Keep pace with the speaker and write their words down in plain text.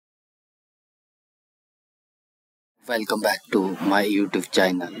Welcome back to my YouTube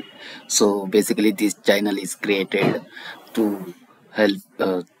channel. So basically, this channel is created to help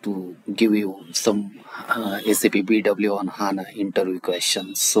to give you some SAP BW on HANA interview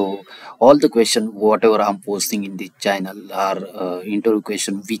questions. So all the question whatever I'm posting in this channel are interview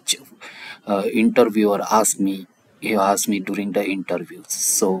question which interviewer asked me. He asked me during the interviews.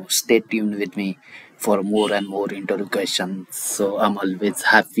 So stay tuned with me for more and more interview questions. So I'm always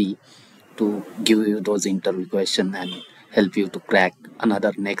happy to give you those interview questions and help you to crack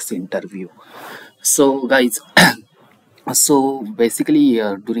another next interview. So guys, so basically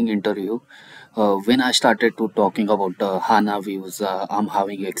during interview, when I started to talking about the HANA views, I'm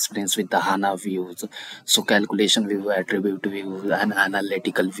having experience with the HANA views, so calculation view, attribute view, and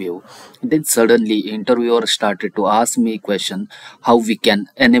analytical view. Then suddenly interviewer started to ask me question how we can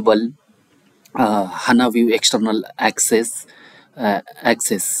enable HANA view external access.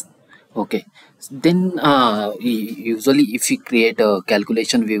 Okay. Then usually if you create a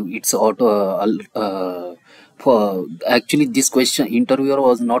calculation view, it's auto. For actually, this question interviewer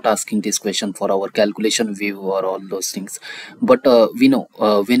was not asking this question for our calculation view or all those things, but we know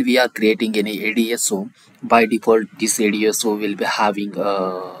when we are creating any ADSO, by default this ADSO will be having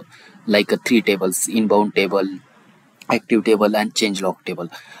like three tables: inbound table, active table, and change log table.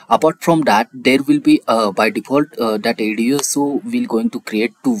 Apart from that, there will be by default that ADSO will going to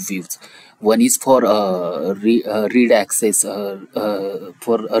create two views. One is for read access,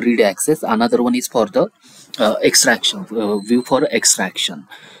 read access. Another one is for the extraction view for extraction.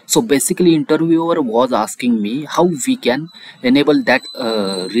 So basically interviewer was asking me how we can enable that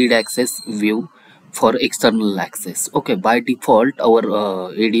read access view for external access. Okay, by default our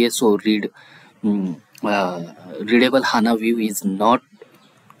ADSO readable HANA view is not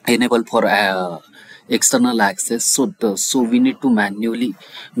enabled for external access, so we need to manually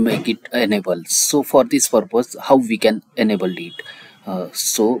make it enable. So for this purpose, how we can enable it?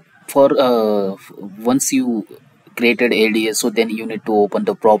 So for once you created ADSO, then you need to open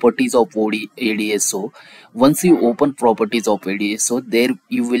the properties of ADSO. Once you open properties of ADSO, there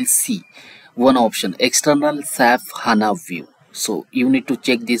you will see one option, external SAP HANA view. So you need to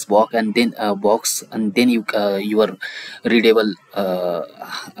check this box, and then your readable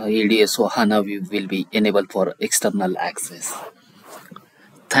ADSO HANA view will be enabled for external access.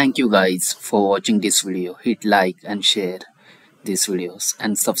 Thank you guys for watching this video. Hit like and share these videos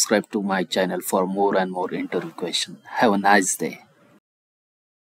and subscribe to my channel for more and more interview questions. Have a nice day.